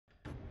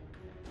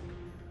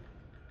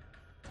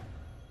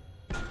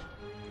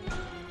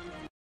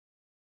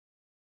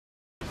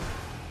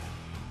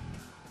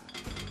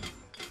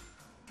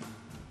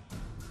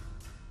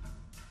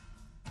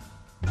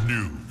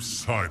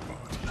Noob Saibot.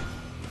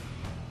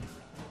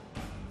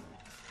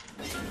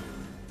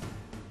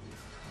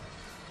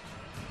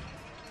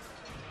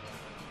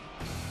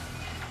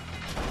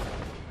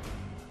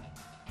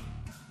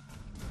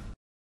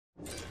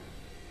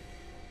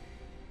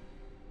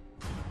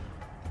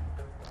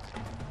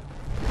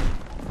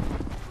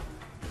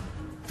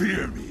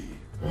 Fear me.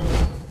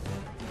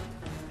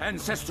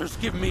 Ancestors,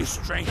 give me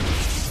strength.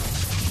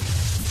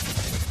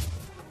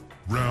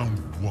 Round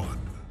 1.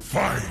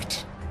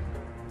 Fight!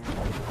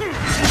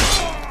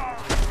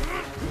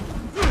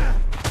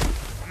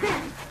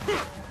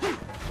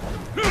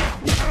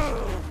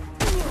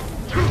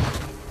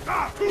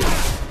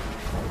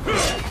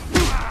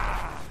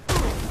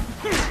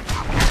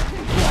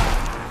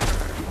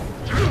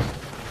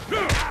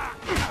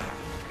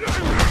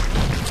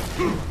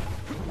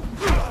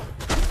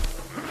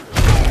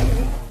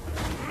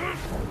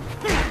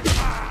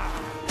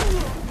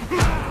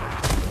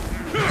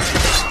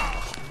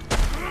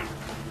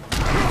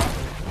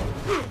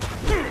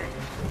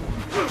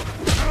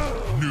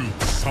 Noob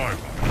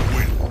Saibot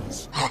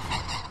wins.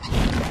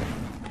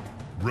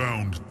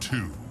 Round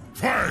 2.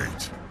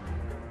 Fight!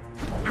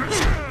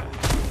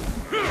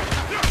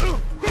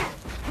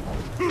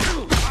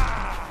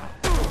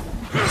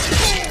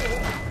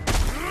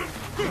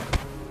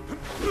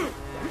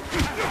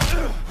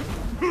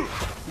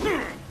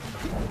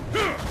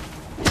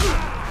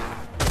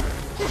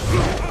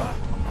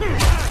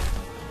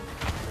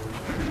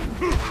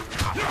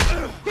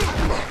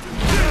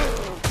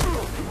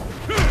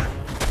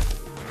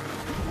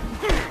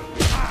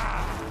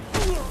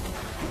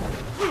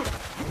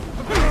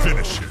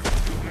 Finish him.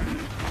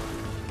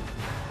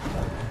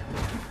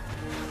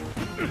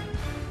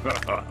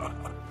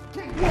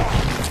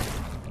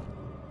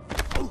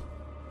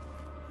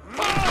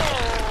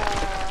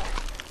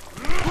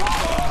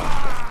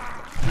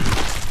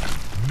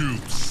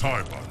 Noob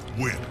Saibot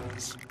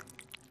wins.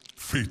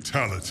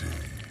 Fatality.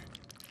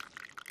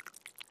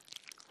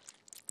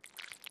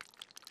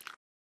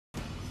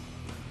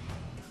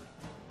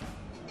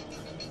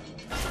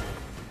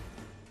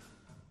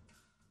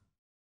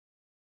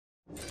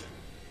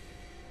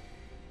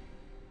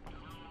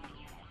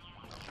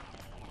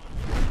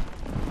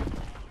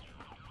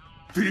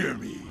 Fear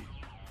me.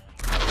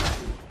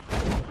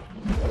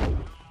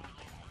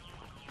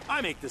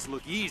 I make this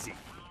look easy.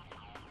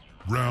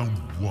 Round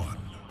 1.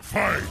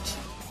 Fight!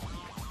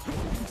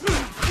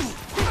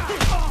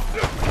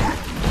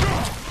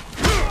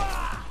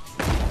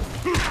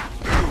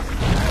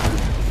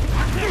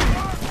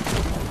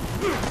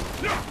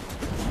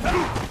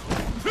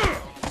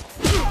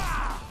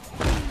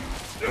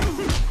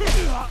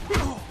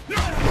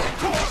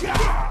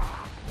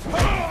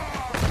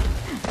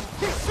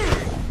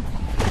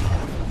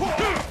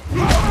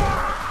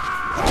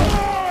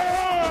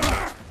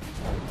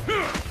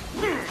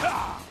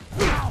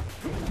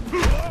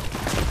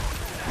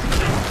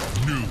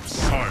 Noob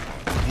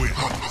Saibot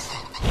wins.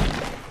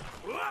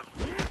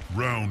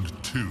 Round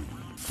 2.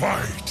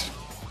 Fight!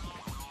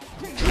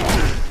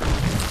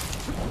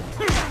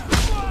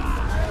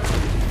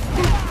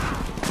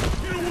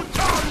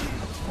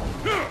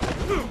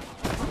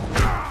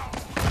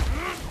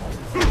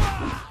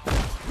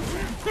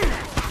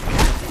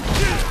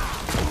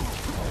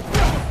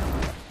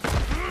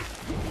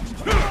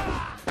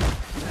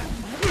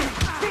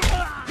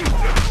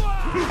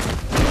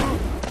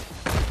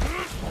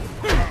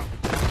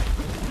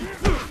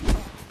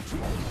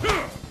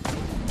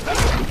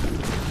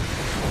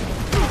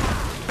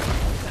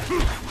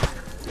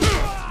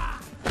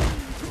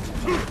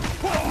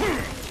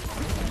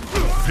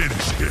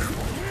 Finish him.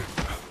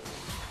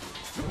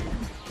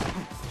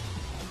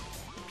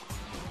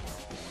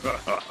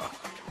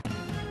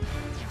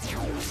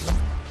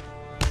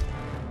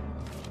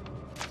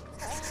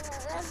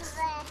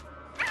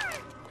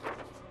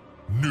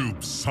 Noob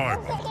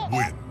Saibot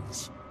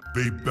wins.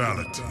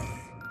 Fatality.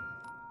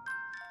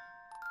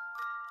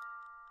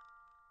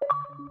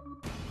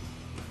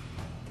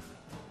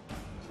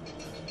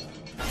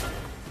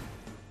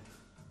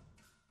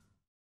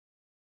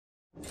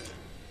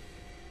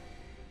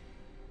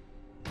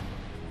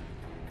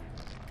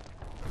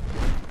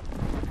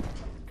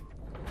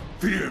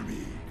 Fear me.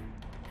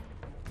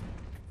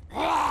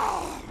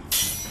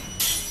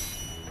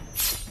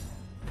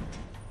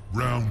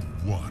 Round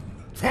 1.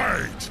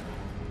 Fight!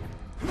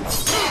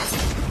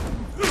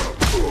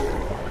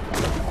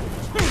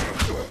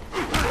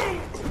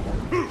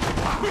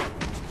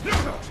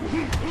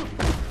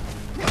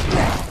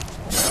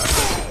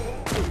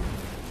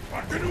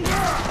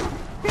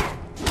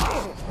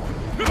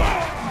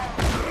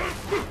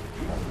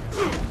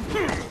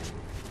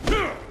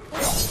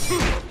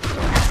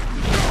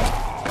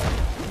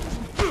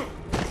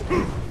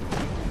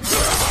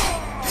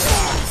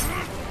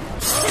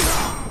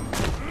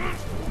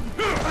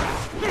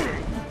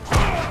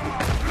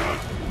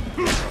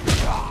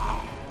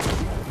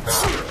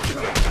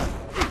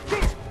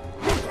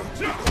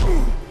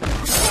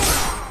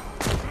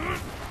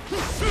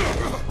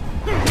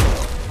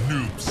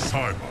 Noob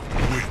Saibot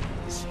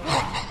wins.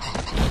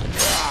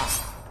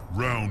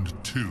 Round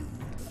 2.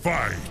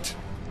 Fight!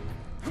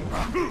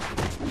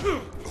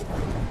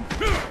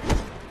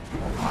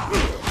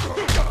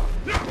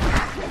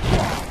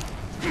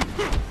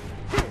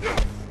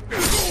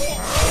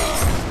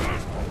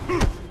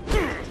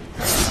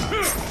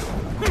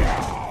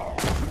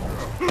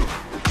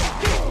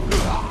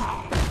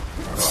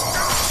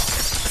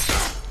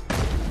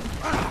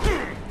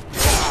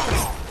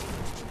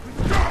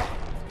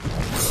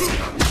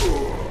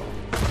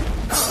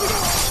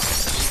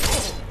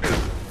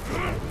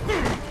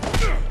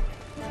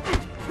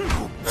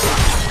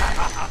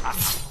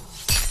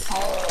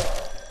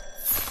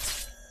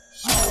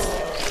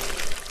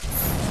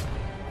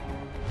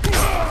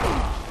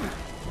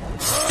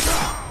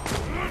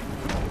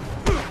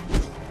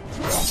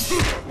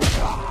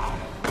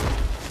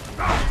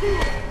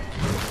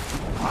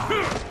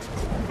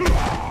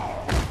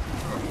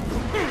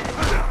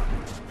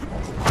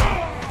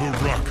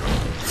 Baraka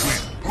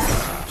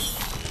wins.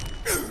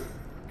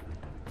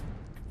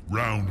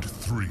 Round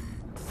 3.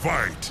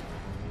 Fight!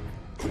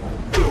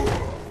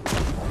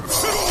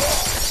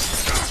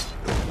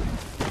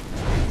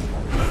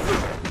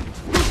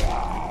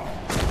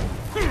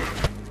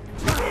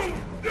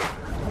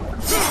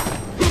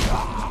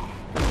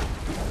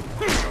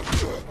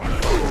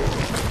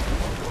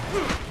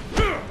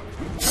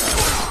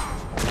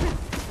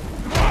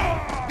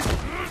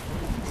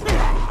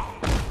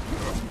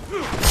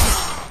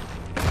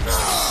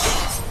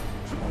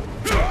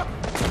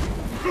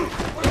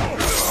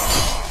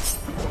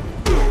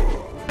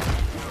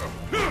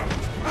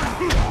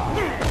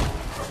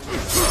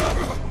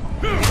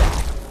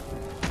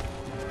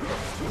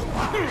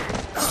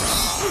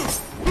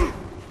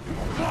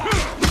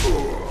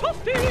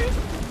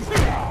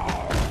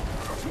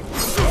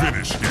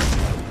 Finish him.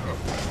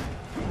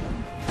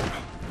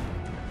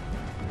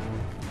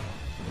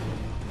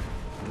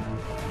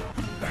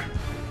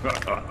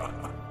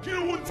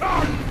 Kill one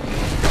time.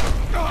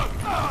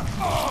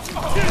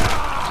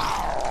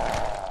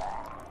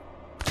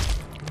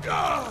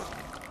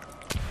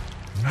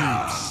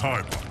 Noob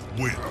Saibot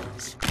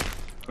wins.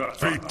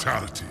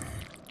 Fatality.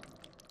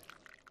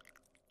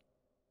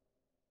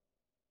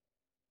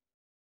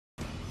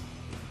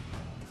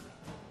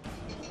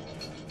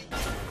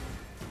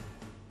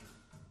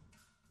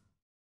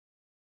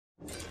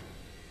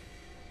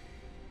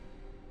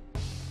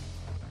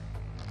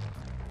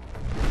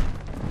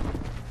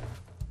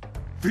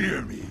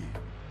 Fear me.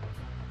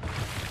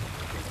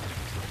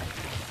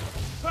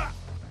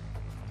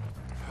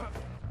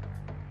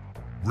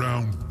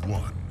 Round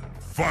 1.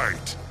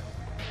 Fight!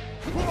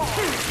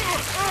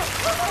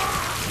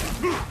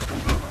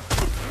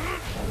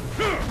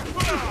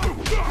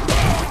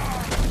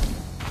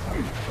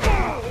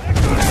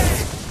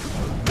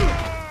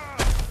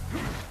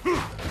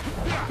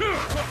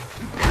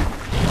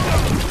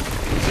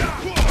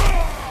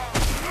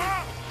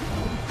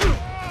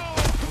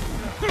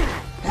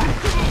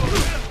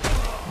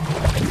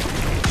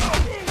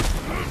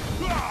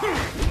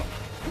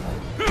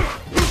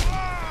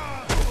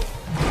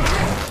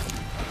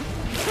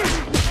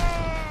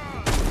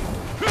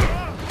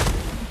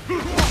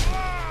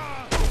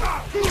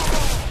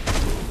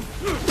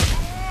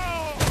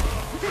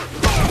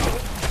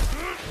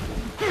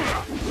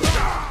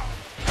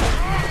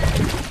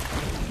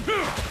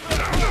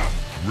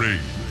 Rain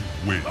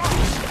wins.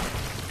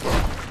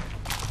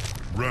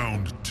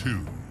 Round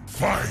 2.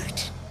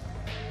 Fight!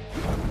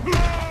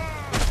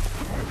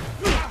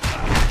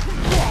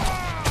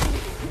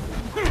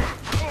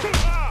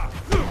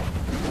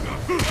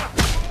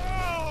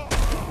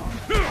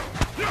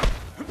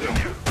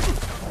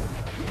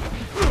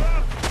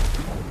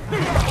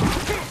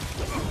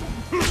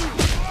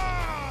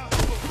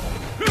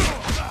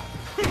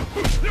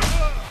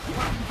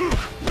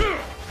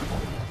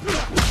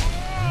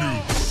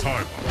 Noob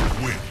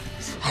Saibot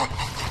wins.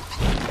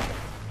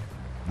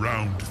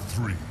 Round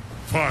 3.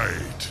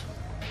 Fight!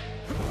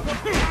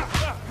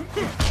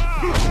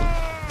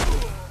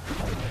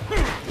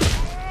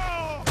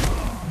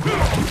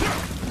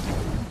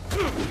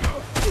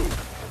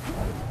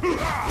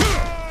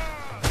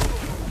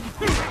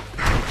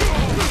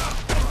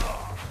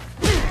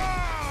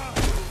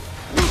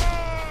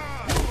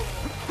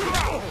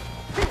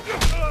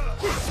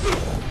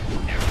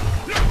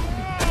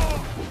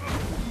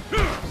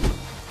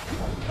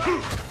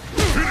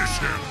 Finish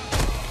him!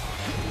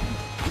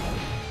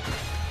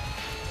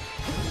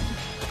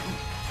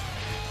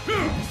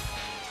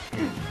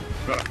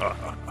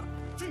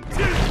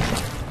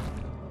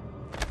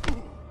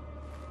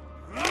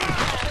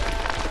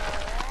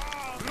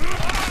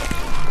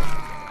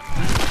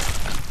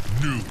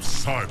 Noob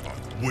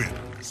Saibot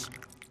wins.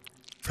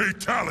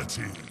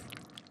 Fatality!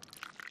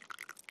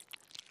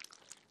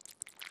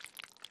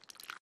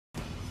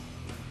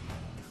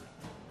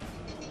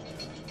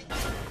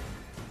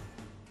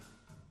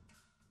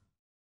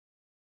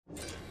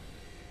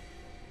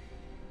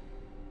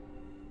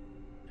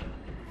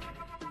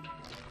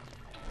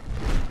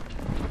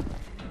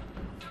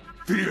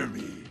 Fear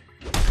me.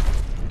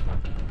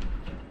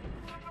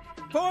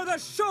 For the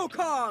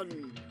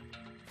Shokan!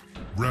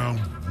 Round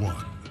 1.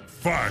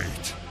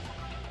 Fight!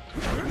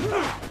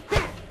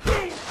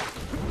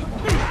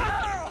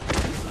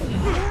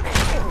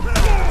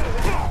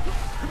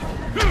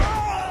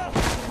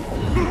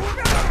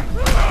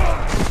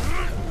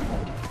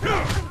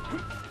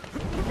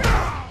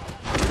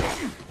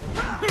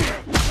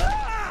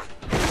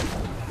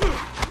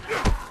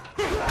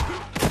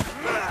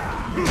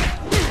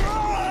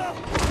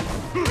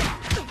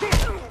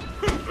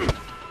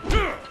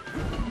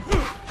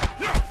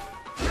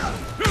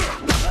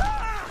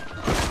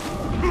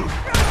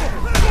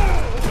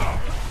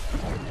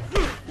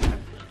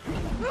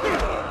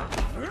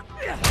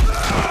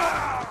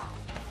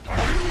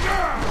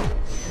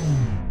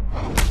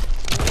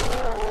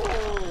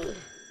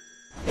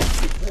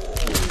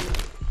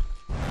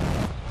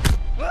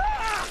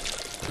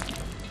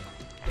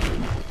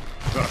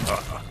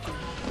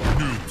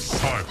 Noob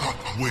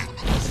Saibot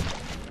wins.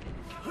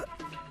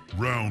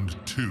 Round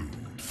 2,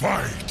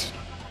 fight!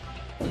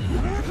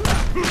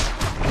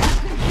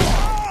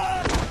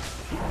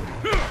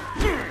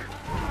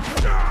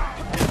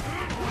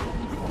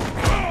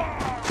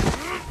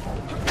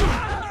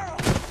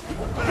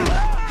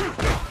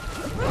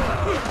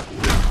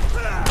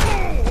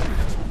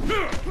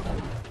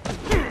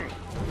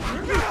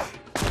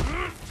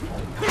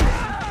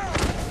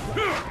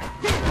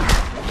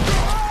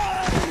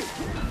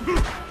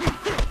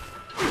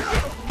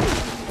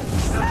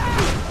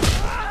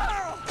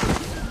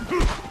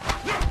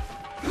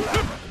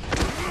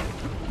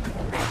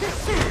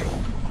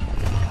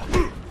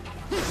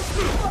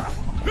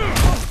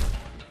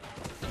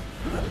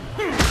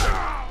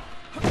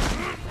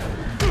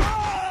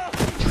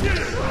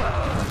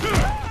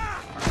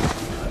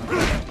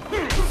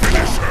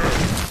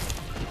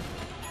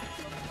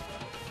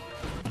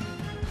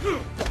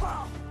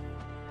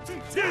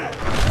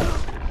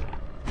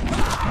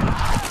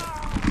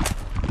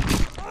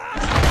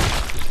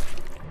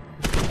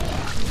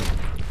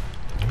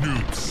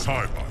 Noob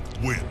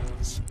Saibot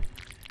wins.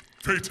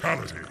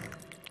 Fatality.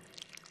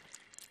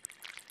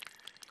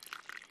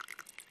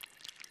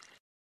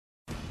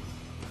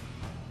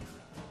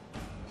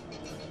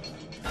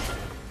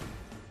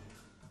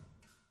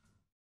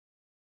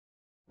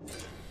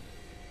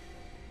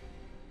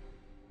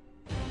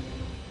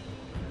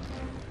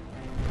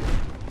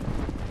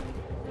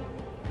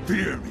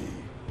 Fear me.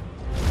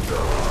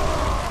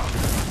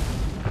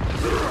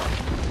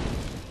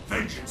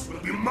 Vengeance will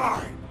be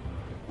mine.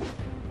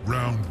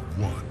 Round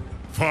 1,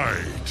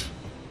 fight!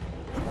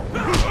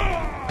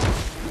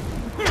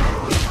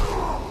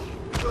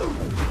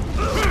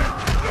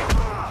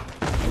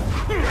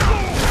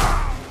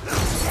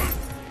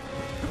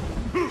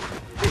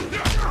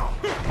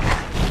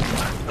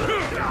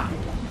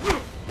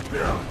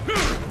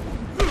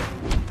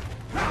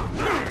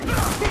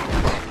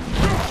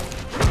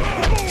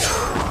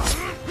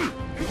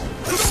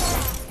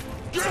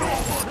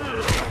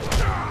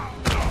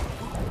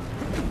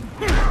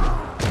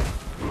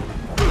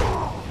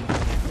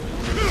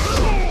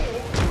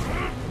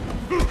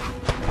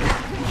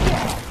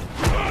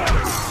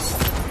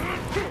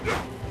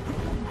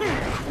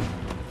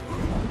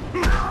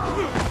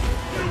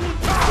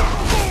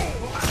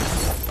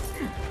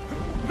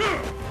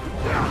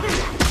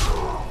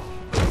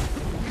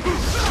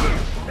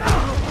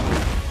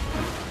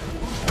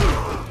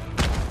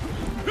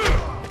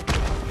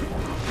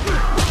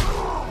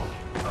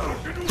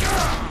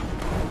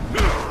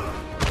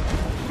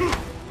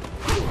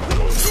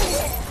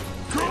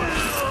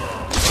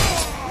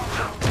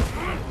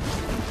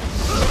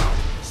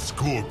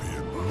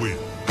 Scorpion wins.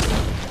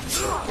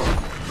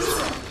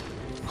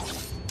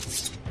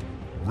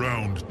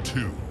 Round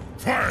 2,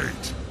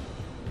 fight!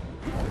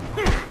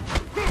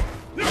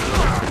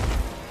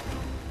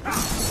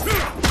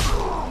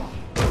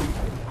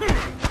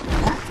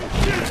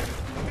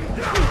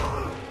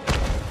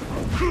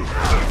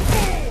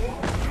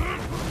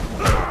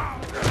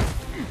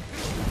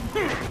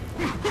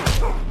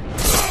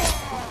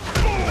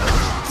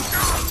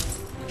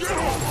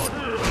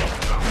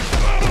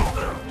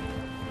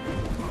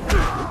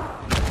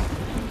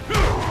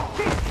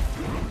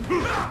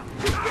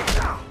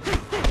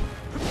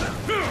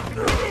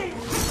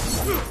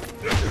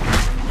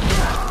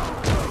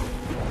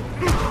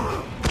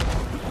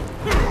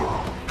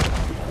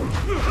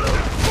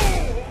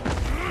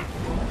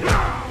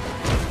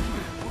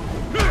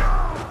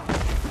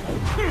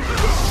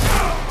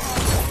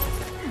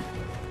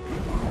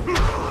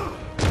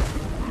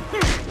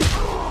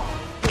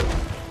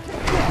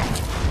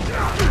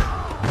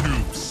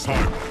 Noob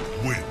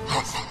Saibot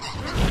wins.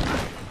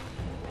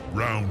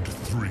 Round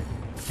 3,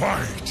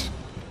 fight!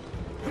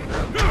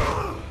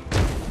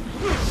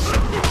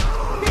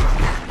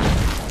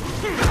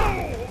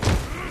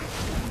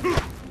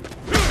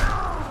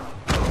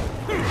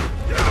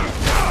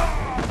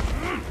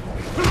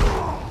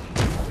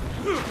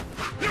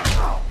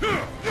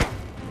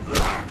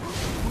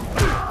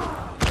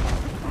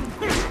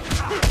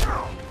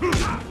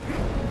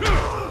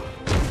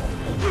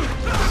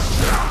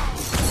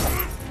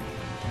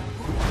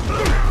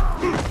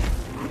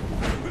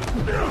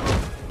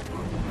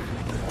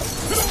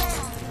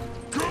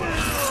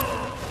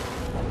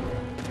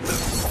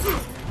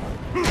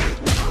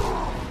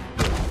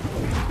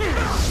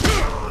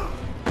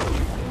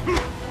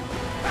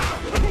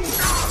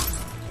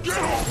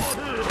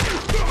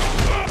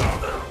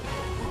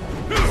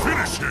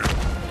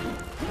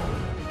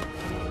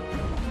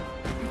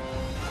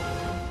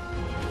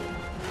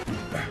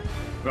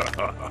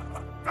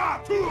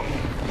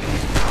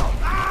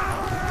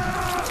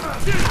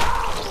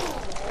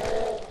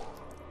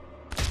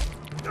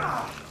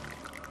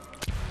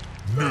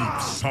 Noob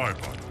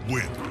Saibot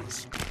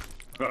wins.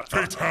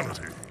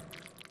 Fatality.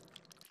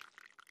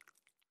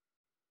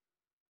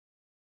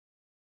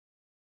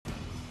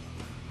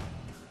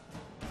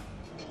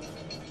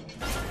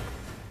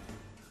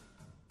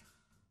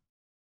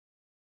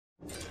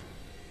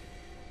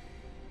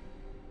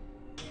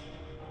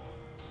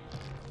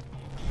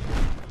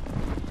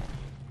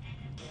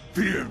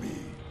 Fear me.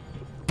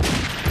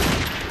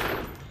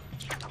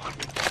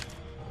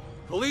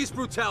 Police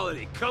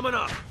brutality coming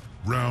up.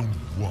 Round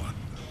 1.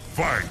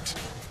 Fight!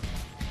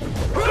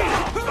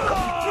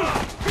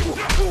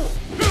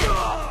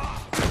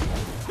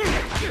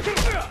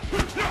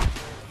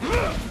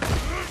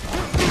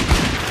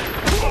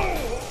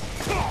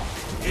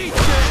 Eat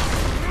this!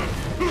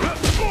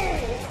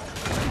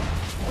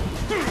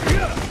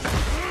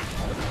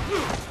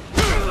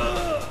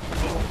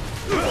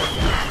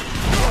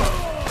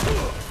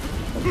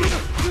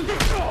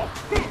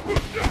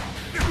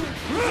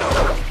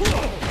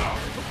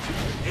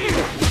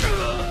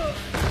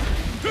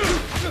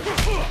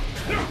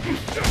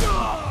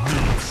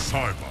 Noob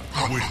Saibot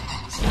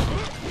wins.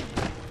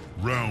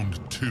 Round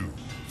 2.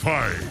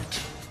 Fight!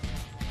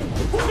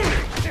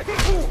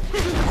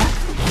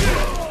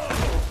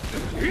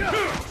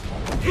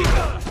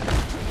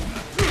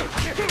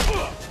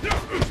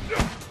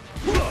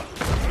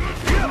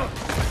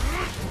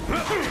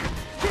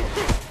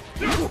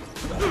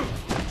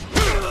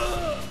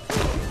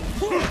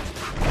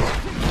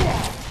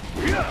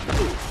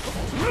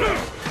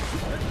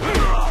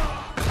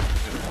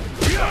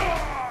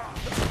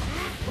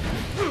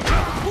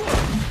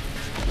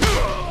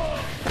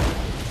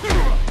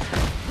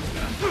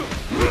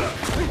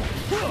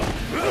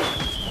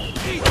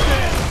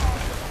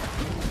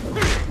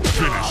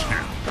 Finish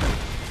him.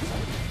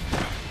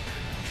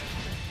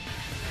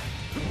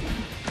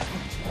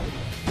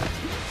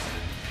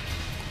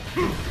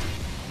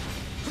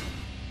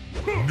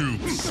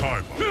 Noob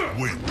Saibot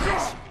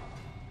wins.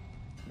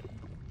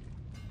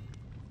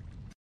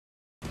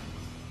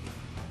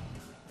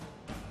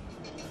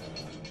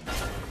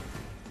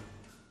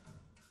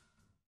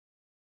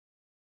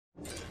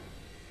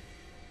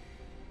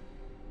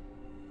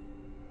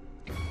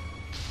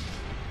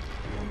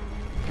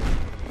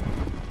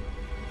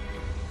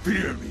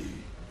 Fear me.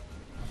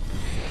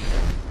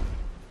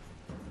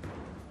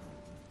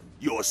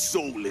 Your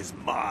soul is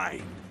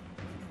mine.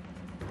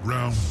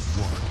 Round 1.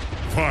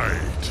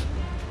 Fight!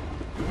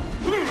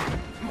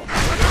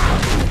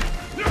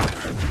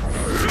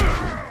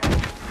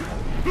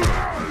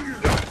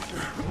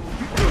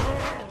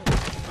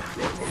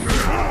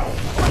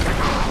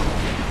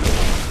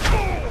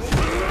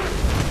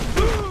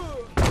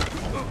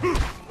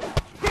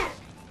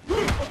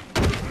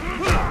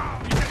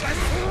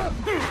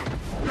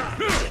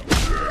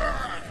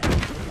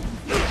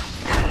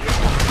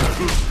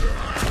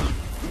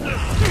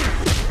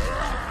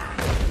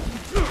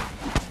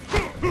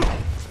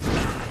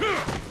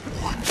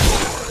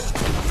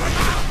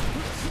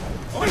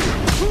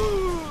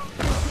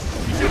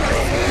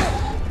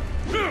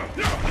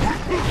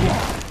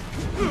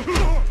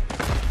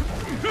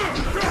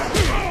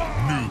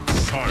 Noob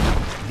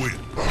Saibot wins.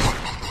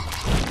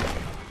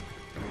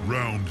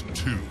 Round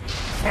 2.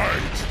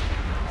 Fight!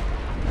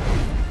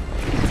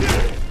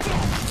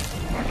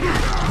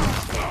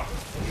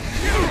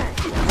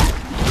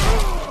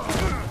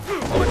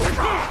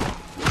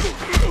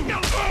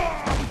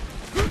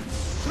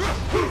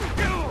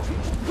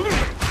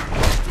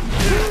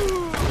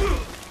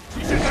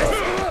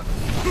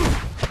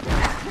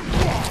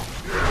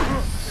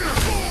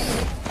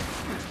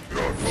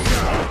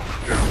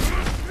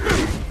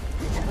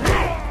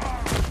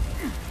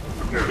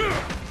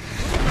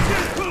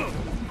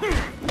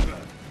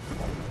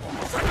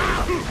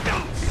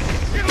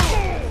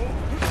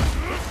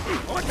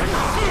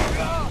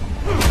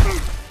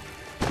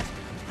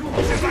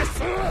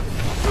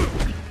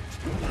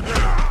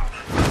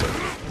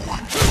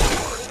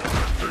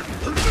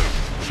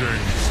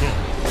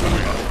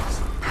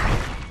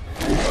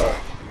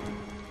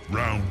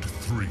 Round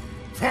 3.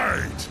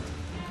 Fight!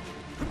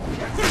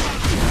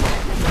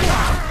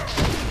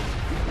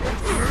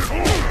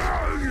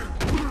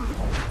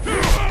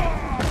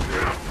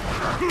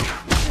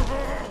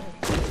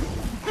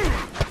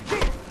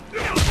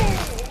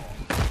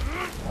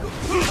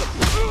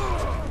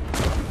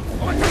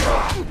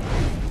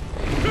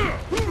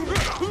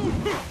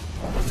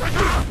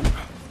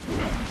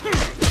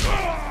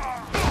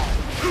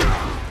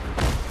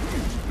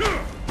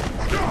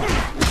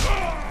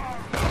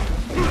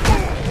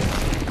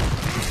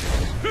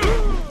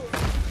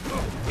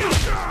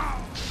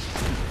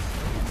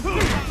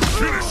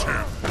 Finish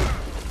him!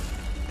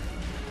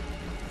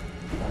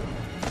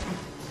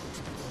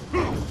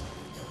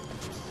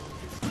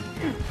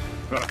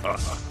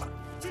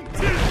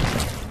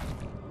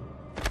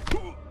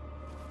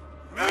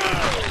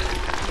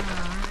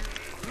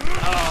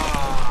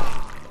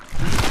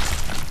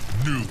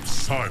 Noob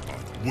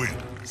Saibot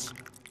wins.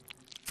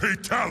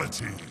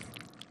 Fatality!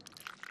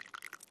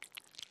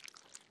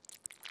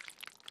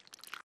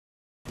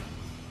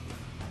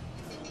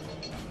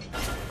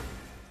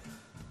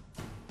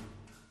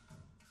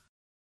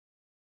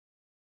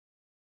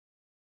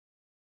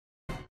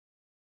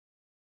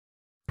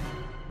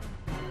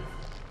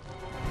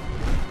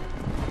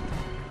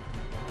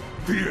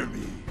 Fear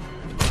me.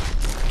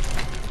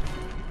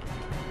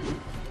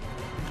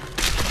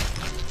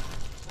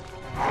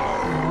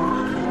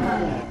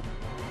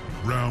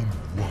 Round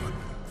 1.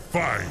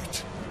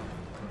 Fight!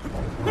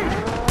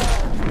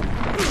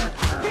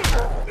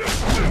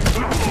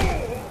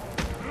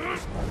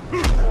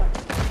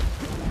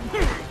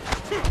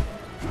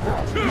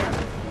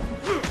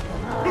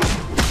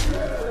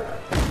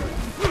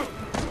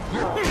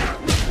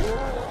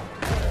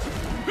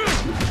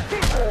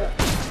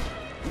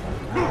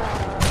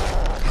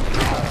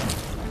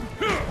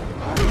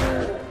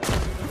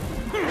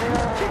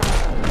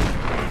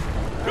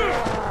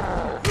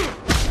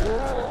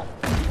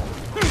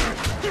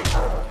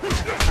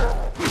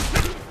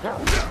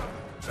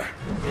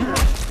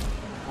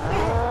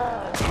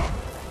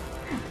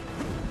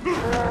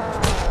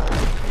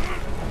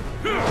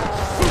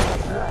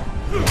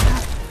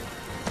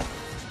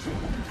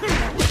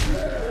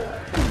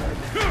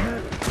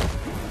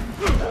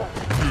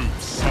 Noob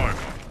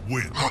Saibot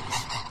wins.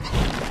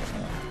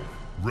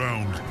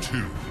 Round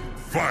 2.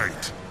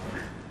 Fight!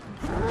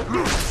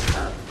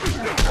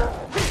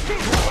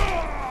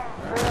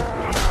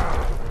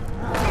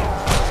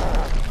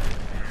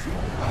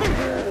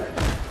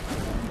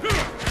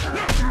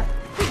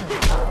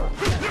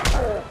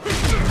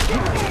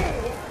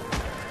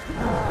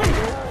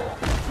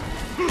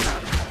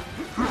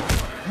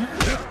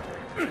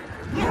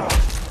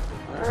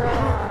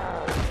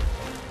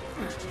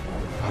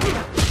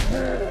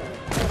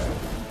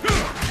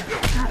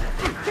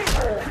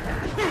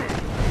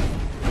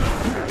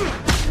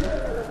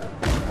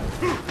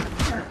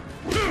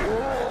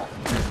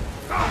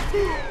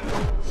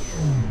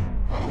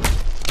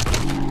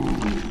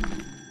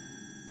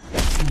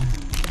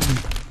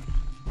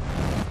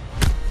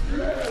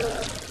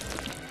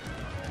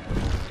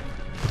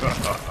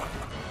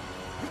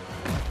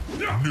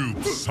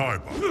 Noob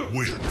Saibot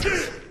wins.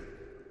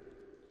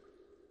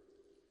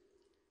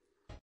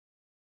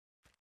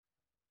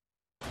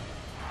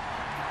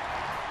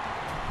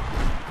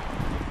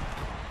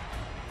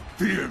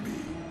 Fear me.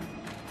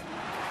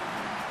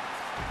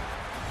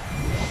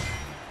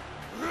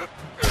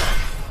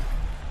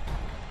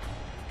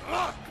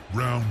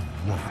 Round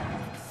 1.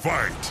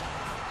 Fight!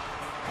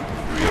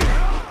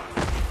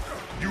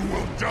 You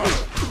will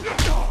die.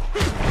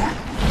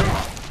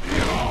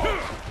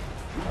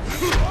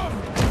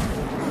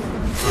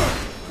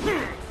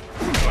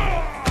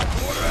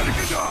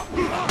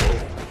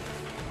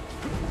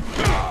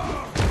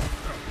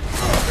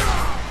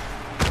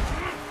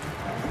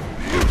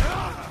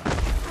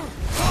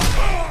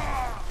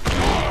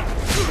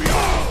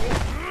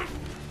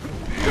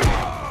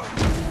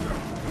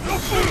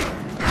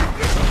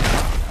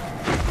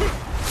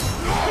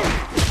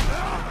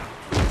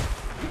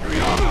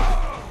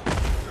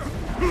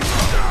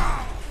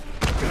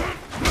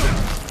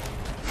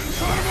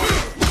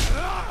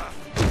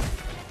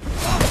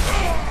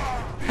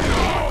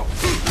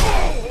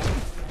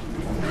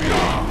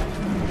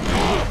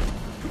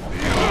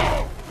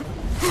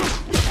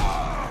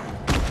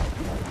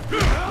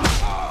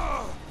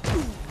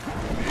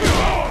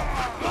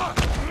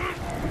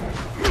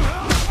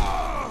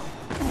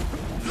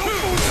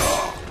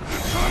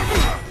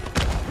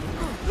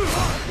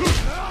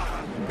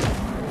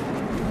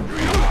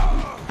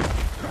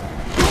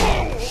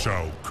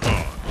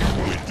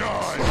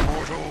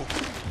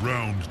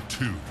 Round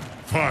 2.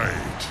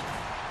 Fight!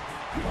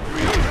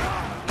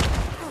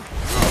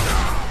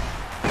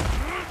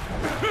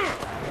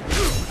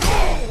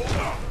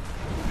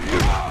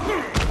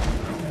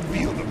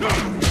 Feel the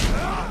power.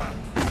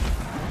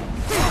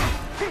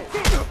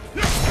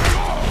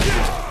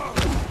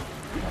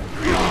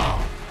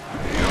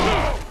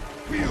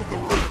 Feel the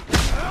root.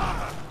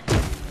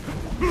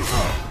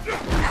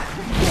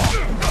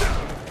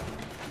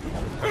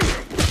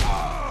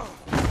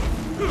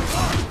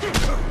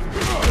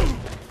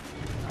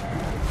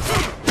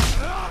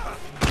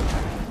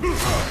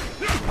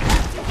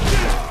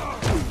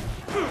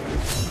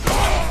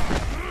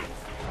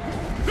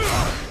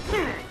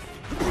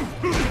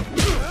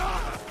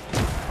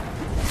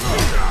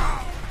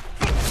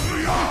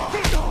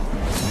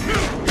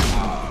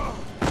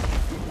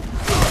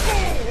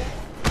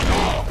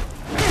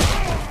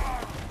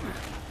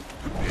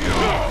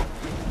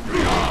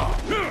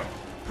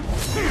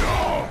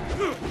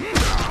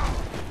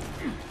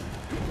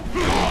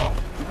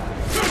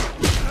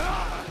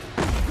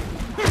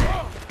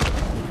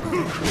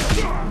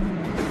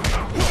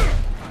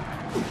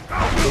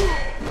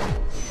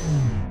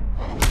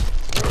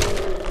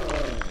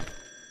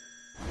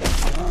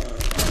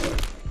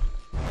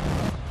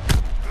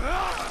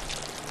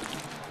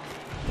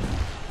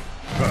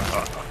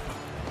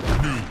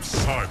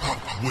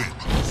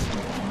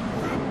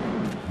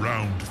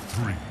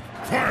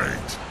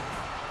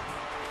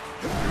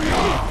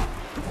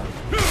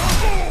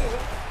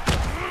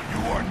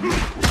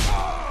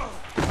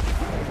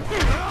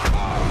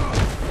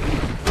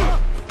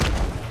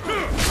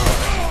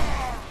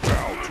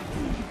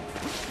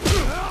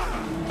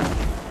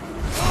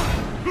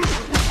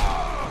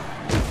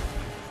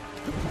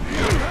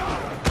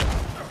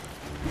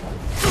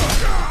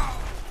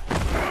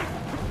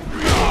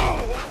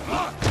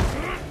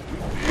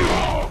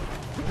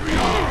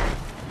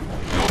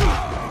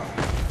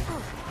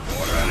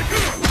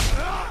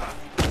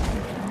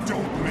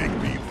 Don't make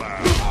me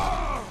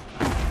laugh.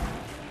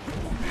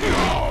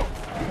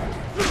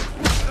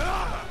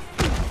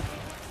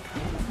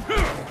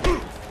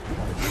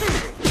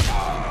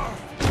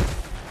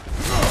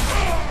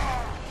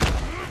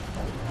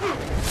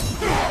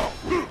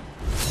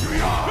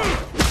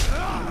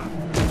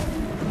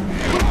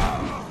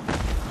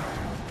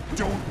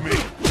 Don't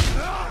make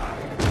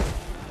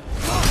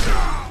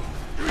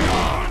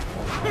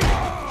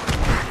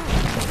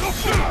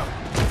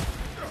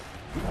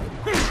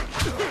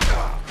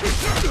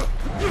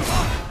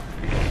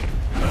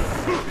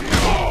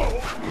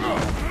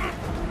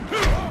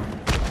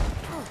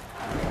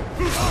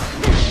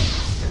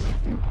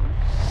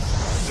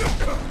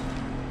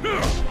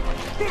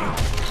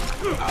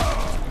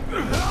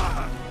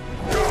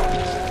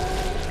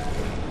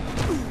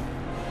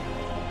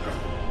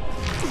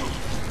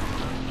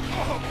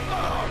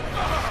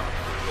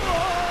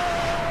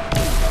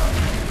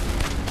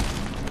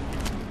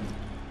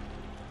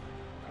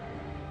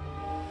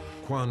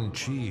Quan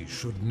Chi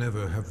should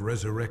never have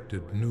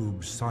resurrected Noob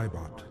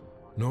Saibot,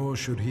 nor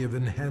should he have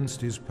enhanced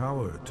his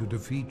power to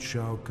defeat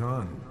Shao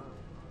Kahn.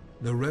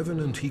 The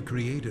Revenant he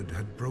created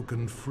had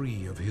broken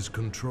free of his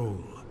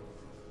control.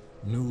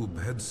 Noob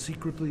had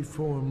secretly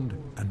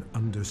formed an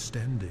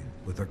understanding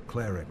with a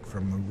cleric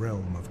from the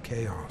realm of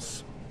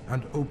chaos,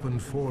 and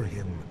opened for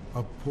him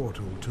a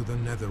portal to the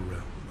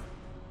Netherrealm.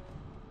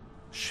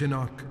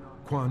 Shinnok,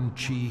 Quan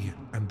Chi,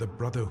 and the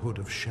Brotherhood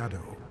of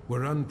Shadow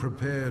were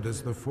unprepared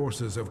as the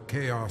forces of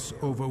chaos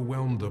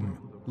overwhelmed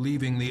them,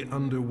 leaving the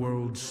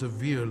underworld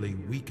severely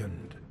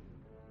weakened.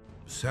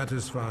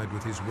 Satisfied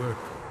with his work,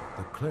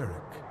 the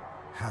cleric,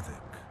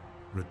 Havoc,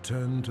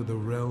 returned to the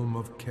realm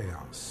of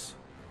chaos.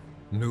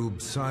 Noob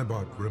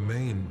Saibot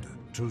remained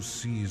to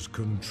seize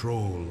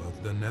control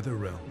of the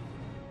Netherrealm.